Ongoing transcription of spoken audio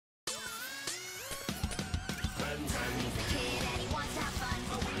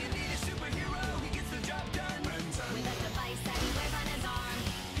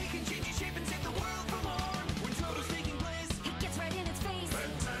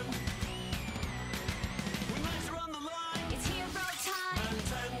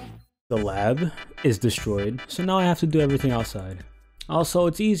The lab is destroyed, so now I have to do everything outside. Also,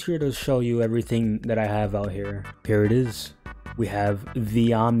 it's easier to show you everything that I have out here. Here it is. We have the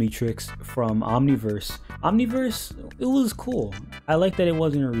Omnitrix from Omniverse. Omniverse, it was cool. I like that it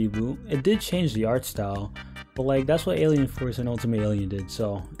wasn't a reboot. It did change the art style, but like that's what Alien Force and Ultimate Alien did,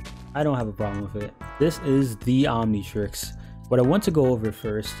 so I don't have a problem with it. This is the Omnitrix. What I want to go over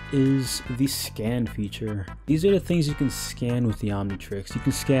first is the scan feature. These are the things you can scan with the Omnitrix. You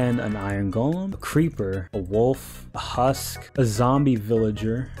can scan an iron golem, a creeper, a wolf, a husk, a zombie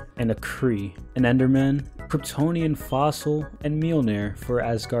villager, and a Kree, an enderman, Kryptonian fossil, and Mjolnir for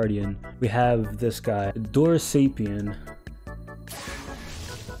Asgardian. We have this guy, Sapien.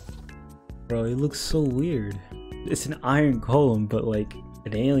 Bro, he looks so weird. It's an iron golem, but like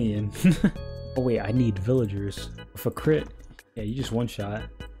an alien. Oh wait, I need villagers with a crit. Yeah, you just one shot.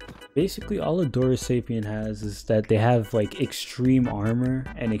 Basically, all a Sapien has is that they have like extreme armor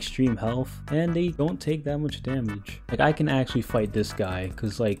and extreme health, and they don't take that much damage. Like I can actually fight this guy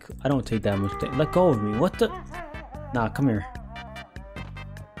because like I don't take that much damage. Let go of me. What the? Nah, come here.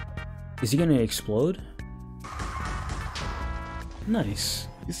 Is he gonna explode? Nice.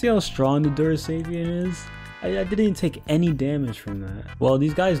 You see how strong the Sapien is? I didn't take any damage from that. Well,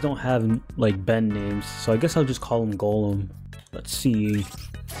 these guys don't have like bend names, so I guess I'll just call them Golem. Let's see.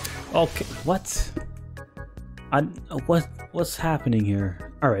 Okay, what? What's happening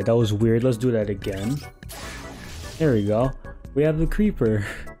here? All right, that was weird. Let's do that again. There we go. We have the creeper.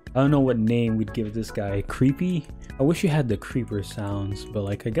 I don't know what name we'd give this guy. Creepy? I wish you had the creeper sounds, but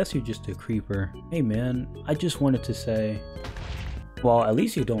like I guess you're just a creeper. Hey man, I just wanted to say, well, at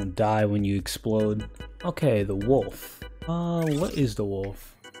least you don't die when you explode. Okay, the wolf. What is the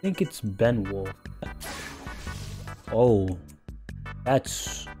wolf? I think it's Ben Wolf. Oh,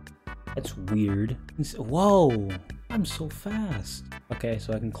 that's weird. Whoa, I'm so fast. Okay,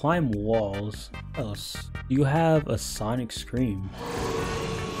 so I can climb walls. What else? You have a sonic scream.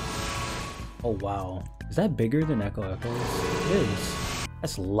 Oh wow, is that bigger than Echo Echoes? It is.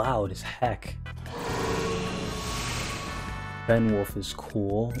 That's loud as heck. Ben Wolf is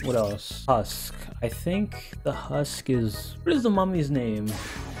cool. What else? Husk. I think the husk is... What is the mummy's name?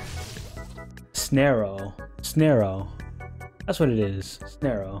 Snarrow. Snarrow. That's what it is.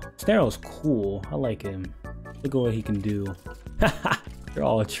 Snarrow. Snarrow's cool. I like him. Look at what he can do. They're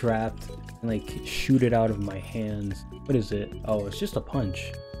all trapped and like shoot it out of my hands. What is it? Oh, it's just a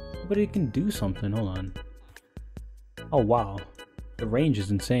punch. But it can do something. Hold on. Oh wow. The range is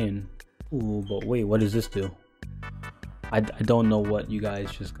insane. Ooh, but wait, what does this do? I don't know what you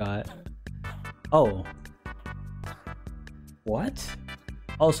guys just got. Oh. What?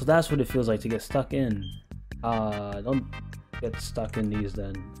 Oh, so that's what it feels like to get stuck in. Don't get stuck in these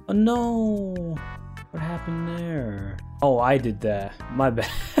then. Oh no! What happened there? Oh, I did that. My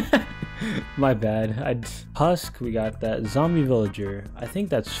bad. My bad. Husk, we got that. Zombie villager. I think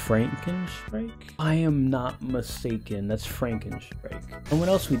that's Frankenstrike. I am not mistaken. That's Frankenstrike. And what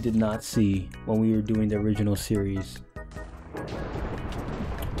else we did not see when we were doing the original series?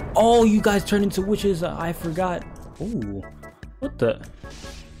 Oh, you guys turned into witches. I forgot. Ooh, what the?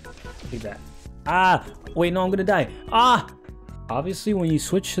 Take that. Ah, wait, no, I'm gonna die. Ah! Obviously, when you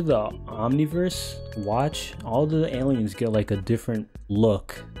switch to the Omniverse, watch, all the aliens get like a different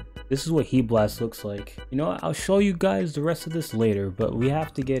look. This is what Heat Blast looks like. You know what? I'll show you guys the rest of this later, but we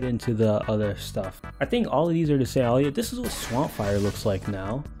have to get into the other stuff. I think all of these are the same. Oh yeah, this is what Swamp Fire looks like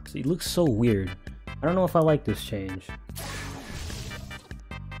now. It looks so weird. I don't know if I like this change.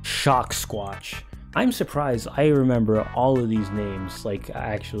 Shock Squatch. I'm surprised I remember all of these names. Like,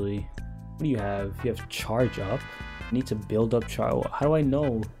 actually, what do you have? You have Charge Up. I need to build up charge. How do I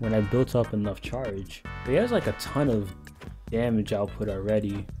know when I built up enough charge? He has like a ton of damage output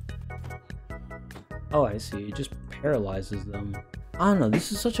already. Oh, I see. It just paralyzes them. I don't know.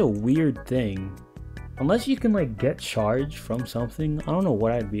 This is such a weird thing. Unless you can like get charge from something. I don't know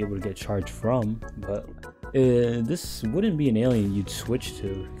what I'd be able to get charge from, but this wouldn't be an alien you'd switch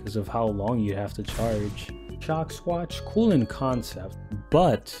to because of how long you'd have to charge. Shock Squatch, cool in concept,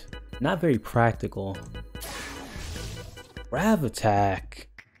 but not very practical. Grav Attack.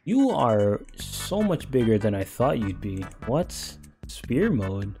 You are so much bigger than I thought you'd be. What? Spear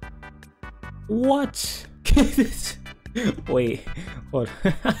mode? What? Wait, hold.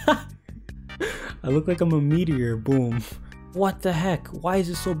 I look like I'm a meteor. Boom. What the heck? Why is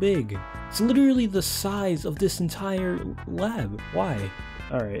it so big? It's literally the size of this entire lab. Why?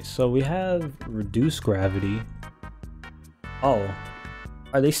 Alright, so we have reduced gravity. Oh.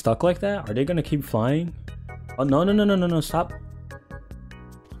 Are they stuck like that? Are they gonna keep flying? Oh, no, stop.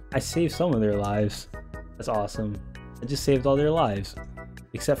 I saved some of their lives. That's awesome. I just saved all their lives.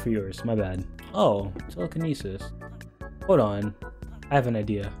 Except for yours, my bad. Oh, telekinesis. Hold on. I have an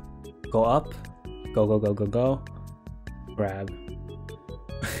idea. Go up. Go, go, go, go, go. Grab.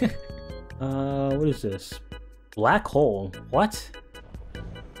 What is this? Black hole. What?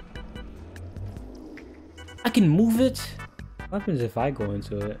 I can move it? What happens if I go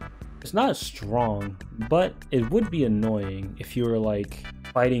into it? It's not strong, but it would be annoying if you were like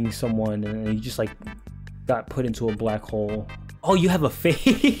fighting someone and you just like got put into a black hole. Oh, you have a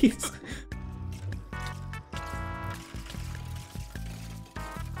face?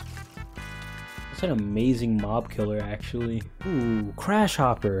 It's an amazing mob killer, actually. Ooh, Crash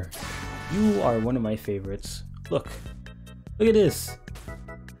Hopper. You are one of my favorites. Look. Look at this.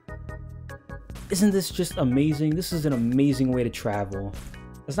 Isn't this just amazing? This is an amazing way to travel.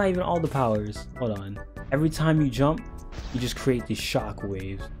 That's not even all the powers. Hold on. Every time you jump, you just create these shock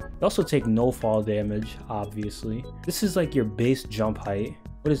waves. You also take no fall damage, obviously. This is like your base jump height.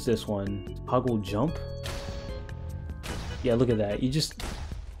 What is this one? Toggle jump? Yeah, look at that. You just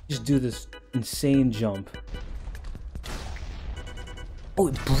do this insane jump. Oh,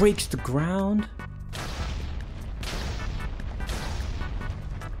 it breaks the ground?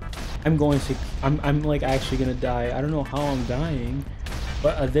 I'm like actually gonna die. I don't know how I'm dying.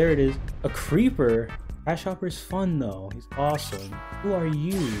 But there it is. A creeper. Crash Hopper's fun though. He's awesome. Who are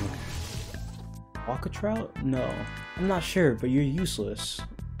you? Walk a trout? No. I'm not sure, but you're useless.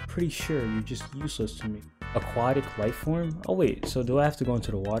 Pretty sure you're just useless to me. Aquatic life form? Oh wait, so do I have to go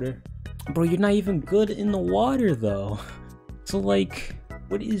into the water? Bro, you're not even good in the water though. So like,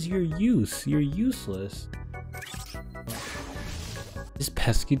 what is your use? You're useless. Is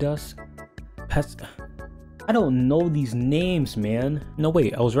pesky dust? I don't know these names, man. No,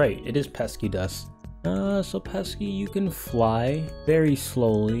 wait, I was right. It is pesky dust. So pesky, you can fly very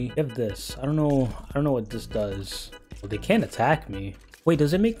slowly. You have this. I don't know what this does. Well, they can't attack me. Wait,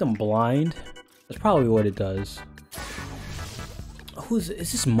 does it make them blind? That's probably what it does. Is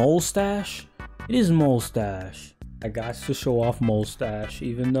this Molestache? It is Molestache. I got to show off Molestache,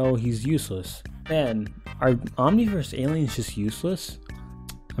 even though he's useless. Man, are Omniverse aliens just useless?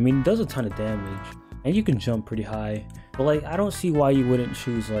 I mean, it does a ton of damage, and you can jump pretty high. But like, I don't see why you wouldn't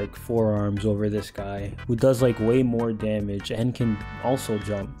choose like forearms over this guy, who does like way more damage and can also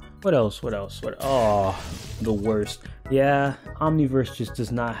jump. What else? Oh, the worst. Yeah, Omniverse just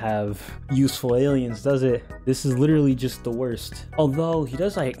does not have useful aliens, does it? This is literally just the worst. Although he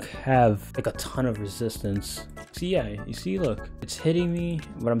does like have like a ton of resistance. See, yeah, you see, look, it's hitting me,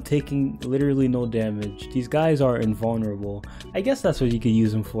 but I'm taking literally no damage. These guys are invulnerable. I guess that's what you could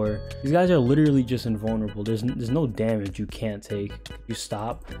use them for. These guys are literally just invulnerable. There's no damage you can't take. You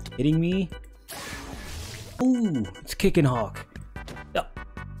stop hitting me. Ooh, it's Kicking Hawk.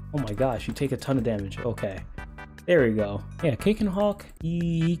 Oh my gosh, you take a ton of damage. Okay. There we go. Yeah, Kicking Hawk,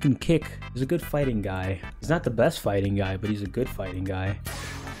 he can kick. He's a good fighting guy. He's not the best fighting guy, but he's a good fighting guy.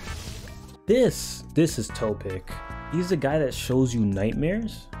 This is Topic. He's the guy that shows you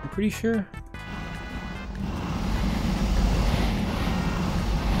nightmares, I'm pretty sure.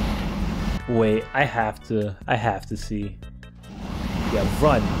 Wait, I have to see. Yeah,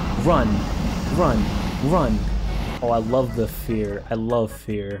 run. Oh, I love the fear. I love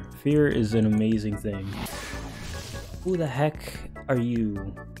fear. Fear is an amazing thing. Who the heck are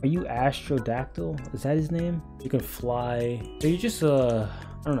you? Are you Astrodactyl? Is that his name? You can fly. So you're just I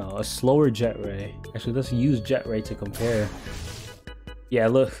don't know, a slower Jet Ray. Actually, let's use Jet Ray to compare. Yeah,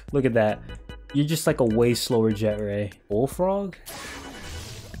 look at that. You're just like a way slower Jet Ray. Bullfrog?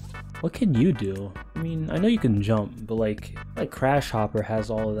 What can you do? I mean, I know you can jump, but like Crash Hopper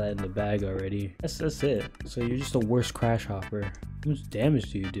has all of that in the bag already. That's it. So you're just a worse Crash Hopper. How much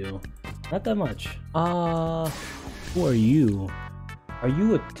damage do you do? Not that much. Who are you? Are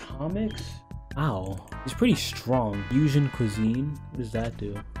you Atomics? Ow. He's pretty strong. Fusion Cuisine? What does that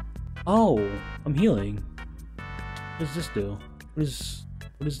do? Oh, I'm healing. What does this do? What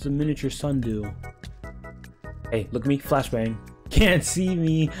does the miniature sun do? Hey, look at me. Flashbang. Can't see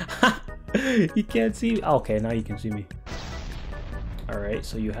me. You can't see me. Okay, now you can see me. Alright,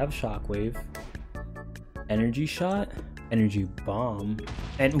 so you have Shockwave. Energy Shot. Energy Bomb.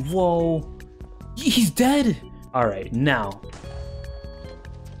 And whoa. He's dead. Alright, now.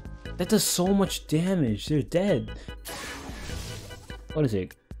 That does so much damage. They're dead. What is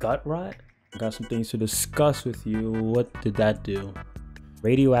it? Gut Rot? I got some things to discuss with you. What did that do?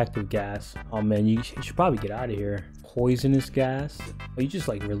 Radioactive gas. Oh man, you should probably get out of here. Poisonous gas. Oh, you just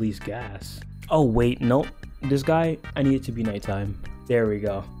like release gas. Oh wait, nope. This guy, I need it to be nighttime. There we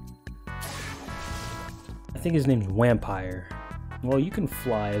go. I think his name's Vampire. Well, you can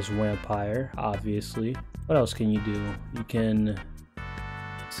fly as Vampire, obviously. What else can you do? You can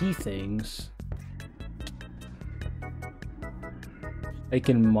see things. I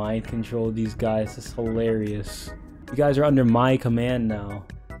can mind control these guys. It's hilarious. You guys are under my command now.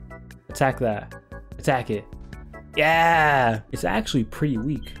 Attack that. Attack it. Yeah! It's actually pretty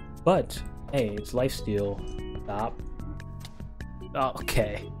weak. But, hey, it's lifesteal. Stop.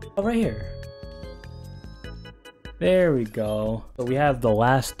 Okay. Oh, right here. There we go. So we have the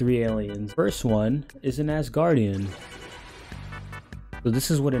last 3 aliens. First one is an Asgardian. So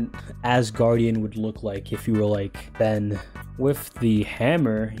this is what an Asgardian would look like if you were like Ben. With the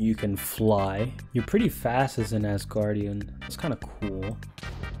hammer, you can fly. You're pretty fast as an Asgardian. That's kind of cool.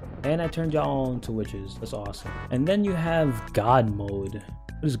 And I turned y'all all into witches. That's awesome. And then you have God mode.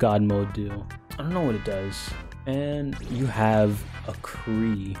 What does God mode do? I don't know what it does. And you have a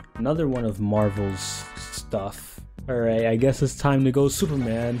Kree. Another one of Marvel's stuff. Alright, I guess it's time to go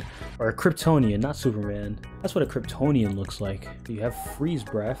Superman. Or a Kryptonian, not Superman. That's what a Kryptonian looks like. You have freeze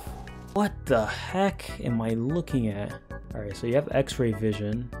breath. What the heck am I looking at? Alright, so you have X-ray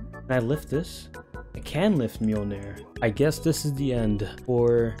vision. Can I lift this? I can lift Mjolnir. I guess this is the end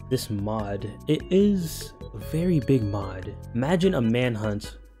for this mod. It is a very big mod. Imagine a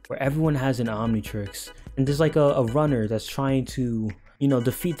manhunt where everyone has an Omnitrix. And there's like a runner that's trying to, you know,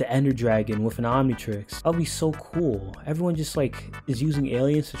 defeat the Ender Dragon with an Omnitrix. That'll be so cool. Everyone just like is using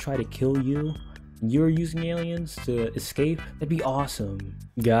aliens to try to kill you. You're using aliens to escape. That'd be awesome.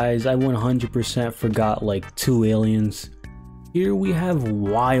 Guys, I 100% forgot like 2 aliens. Here we have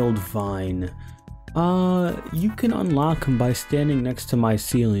Wildvine. You can unlock him by standing next to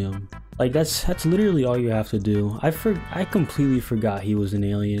mycelium. Like that's literally all you have to do. I completely forgot he was an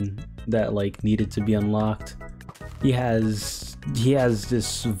alien that like needed to be unlocked. He has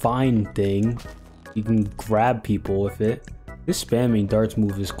this vine thing. You can grab people with it. This spamming darts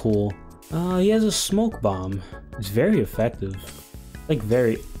move is cool. He has a smoke bomb. It's very effective. Like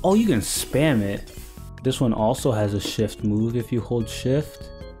very, oh, you can spam it. This one also has a shift move if you hold shift.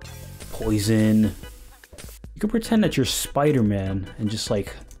 Poison. You can pretend that you're Spider-Man and just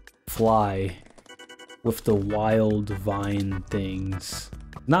like fly with the wild vine things.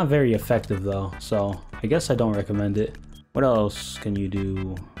 Not very effective though, so I guess I don't recommend it. What else can you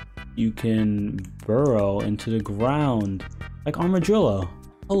do? You can burrow into the ground like Armadillo.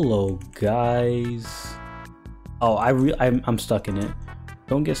 Hello guys. Oh, I'm stuck in it.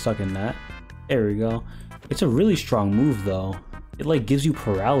 Don't get stuck in that. There we go. It's a really strong move though. It like gives you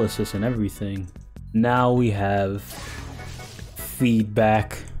paralysis and everything. Now we have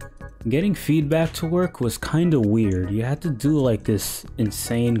feedback. Getting feedback to work was kind of weird. You had to do like this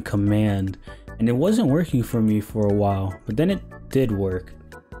insane command and it wasn't working for me for a while, but then it did work.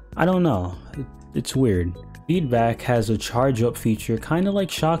 I don't know. It's weird. Feedback has a charge up feature kind of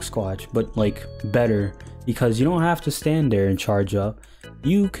like Shock Squatch, but like better because you don't have to stand there and charge up.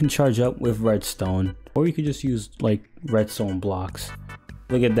 You can charge up with redstone or you could just use like redstone blocks.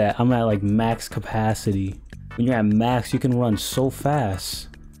 Look at that. I'm at like max capacity. When you're at max, you can run so fast.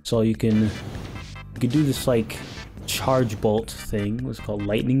 So you can do this like charge bolt thing. What's it called?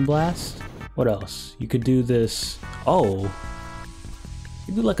 Lightning blast. What else? You could do this. Oh,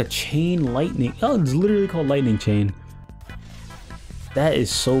 you do like a chain lightning. Oh, it's literally called lightning chain. That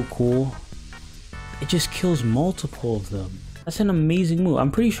is so cool. It just kills multiple of them. That's an amazing move.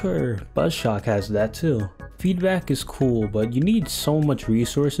 I'm pretty sure Buzzshock has that too. Feedback is cool, but you need so much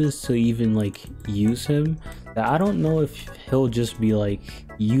resources to even like use him that I don't know if he'll just be like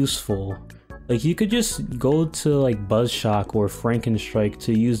useful. Like you could just go to like Buzzshock or Frankenstrike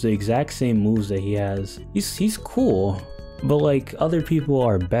to use the exact same moves that he has. He's cool, but like other people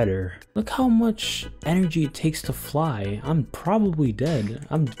are better. Look how much energy it takes to fly. I'm probably dead.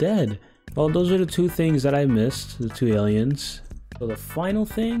 I'm dead. Well, those are the 2 things that I missed, the 2 aliens. So the final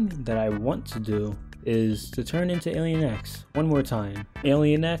thing that I want to do is to turn into Alien X one more time.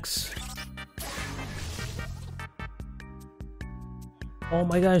 Alien X. Oh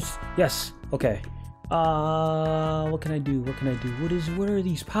my gosh, yes. Okay. What can I do? What can I do? What are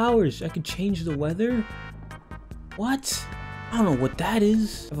these powers? I can change the weather? What? I don't know what that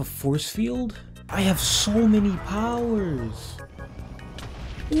is. I have a force field? I have so many powers.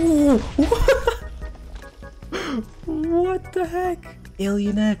 Ooh, what the heck?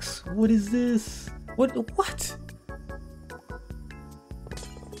 Alien X, what is this? What?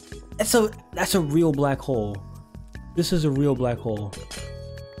 That's a real black hole. This is a real black hole.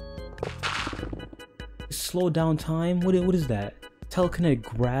 Slow down time? What is that? Telekinetic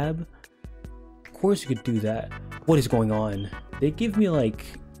grab? Of course you could do that. What is going on? They give me like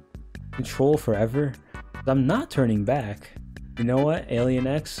control forever. I'm not turning back. You know what? Alien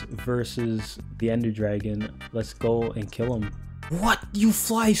X versus the Ender Dragon. Let's go and kill him. What? You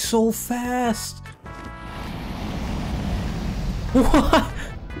fly so fast! What?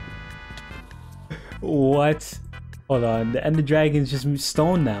 What? Hold on, the Ender Dragon's just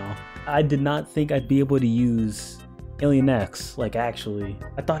stone now. I did not think I'd be able to use Alien X, like actually.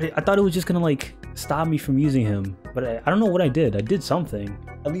 I thought it was just gonna like stop me from using him, but I don't know what I did. I did something.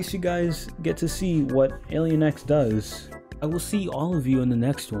 At least you guys get to see what Alien X does. I will see all of you in the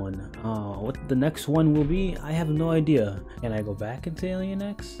next one. What the next one will be, I have no idea. Can I go back into Alien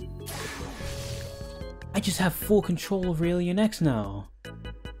X? I just have full control over Alien X now.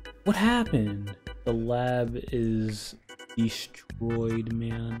 What happened? The lab is destroyed,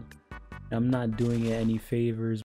 man. I'm not doing it any favors.